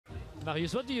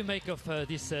Marius, what do you make of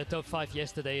this top 5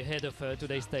 yesterday ahead of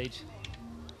today's stage?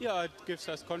 Yeah, it gives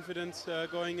us confidence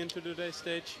going into today's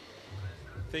stage.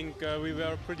 I think we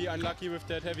were pretty unlucky with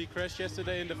that heavy crash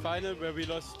yesterday in the final, where we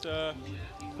lost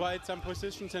quite some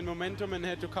positions and momentum and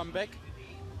had to come back.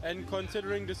 And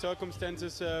considering the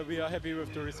circumstances, we are happy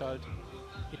with the result.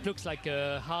 It looks like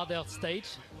a harder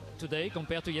stage today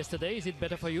compared to yesterday. Is it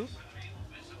better for you?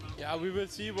 Yeah, we will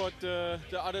see what the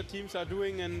other teams are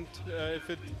doing and if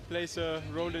it plays a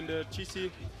role in the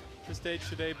GC, the stage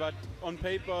today. But on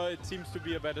paper, it seems to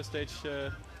be a better stage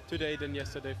today than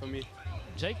yesterday for me.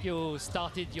 Jake, you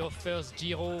started your first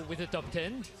Giro with a top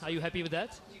 10. Are you happy with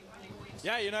that?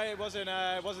 Yeah, you know, it wasn't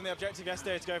the objective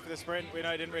yesterday to go for the sprint. We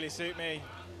know it didn't really suit me,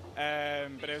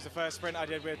 but it was the first sprint I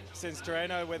did since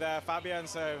Tirreno with Fabian.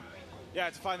 So, yeah,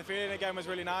 to find the feeling again was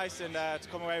really nice, and to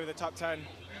come away with the top 10.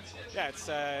 Yeah,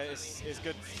 it's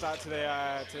good start to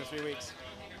the 3 weeks.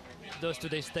 Does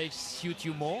today's stage suit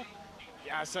you more?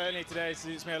 Yeah, certainly today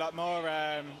suits me a lot more.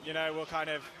 You know, we'll kind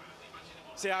of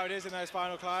see how it is in those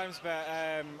final climbs, but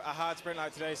a hard sprint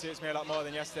like today suits me a lot more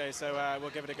than yesterday, so we'll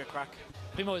give it a good crack.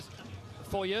 Primoz,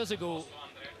 4 years ago,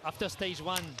 after stage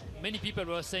 1, many people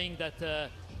were saying that the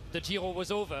Giro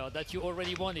was over, that you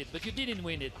already won it, but you didn't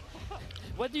win it.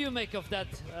 What do you make of that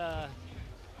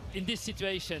in this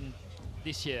situation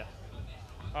this year?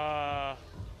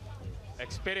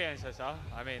 Experiences, huh?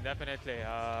 I mean, definitely.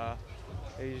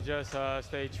 It's just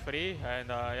stage 3, and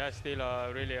yeah, still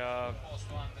really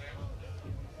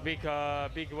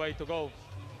big way to go.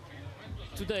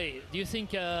 Today, do you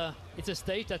think it's a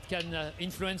stage that can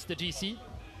influence the GC?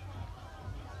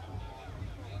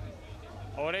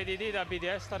 Already did a bit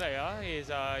yesterday,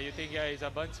 huh? You think it's a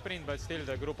bunch sprint, but still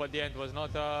the group at the end was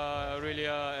not really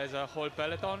as a whole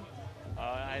peloton.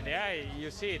 And yeah,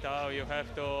 you see it, you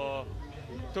have to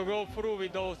go through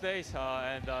with those days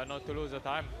and not to lose the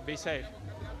time, be safe.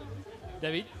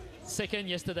 David, second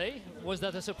yesterday, was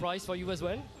that a surprise for you as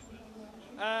well?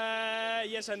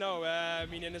 Yes and no. I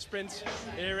mean, in a sprint,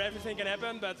 everything can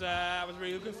happen, but I was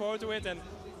really looking forward to it, and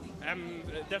I'm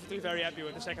definitely very happy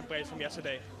with the second place from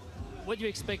yesterday. What do you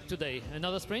expect today?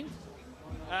 Another sprint?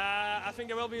 I think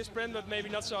there will be a sprint, but maybe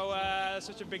not so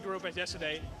such a big group as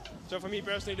yesterday. So for me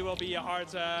personally, there will be a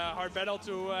hard battle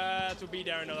to be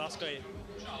there in the last day.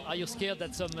 Are you scared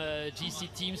that some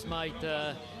GC teams might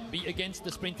be against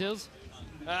the sprinters?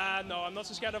 No, I'm not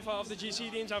so scared of the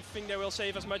GC teams. I think they will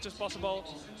save as much as possible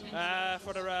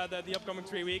for the upcoming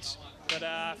 3 weeks. But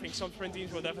I think some sprint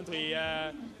teams will definitely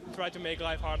try to make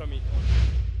life hard on me.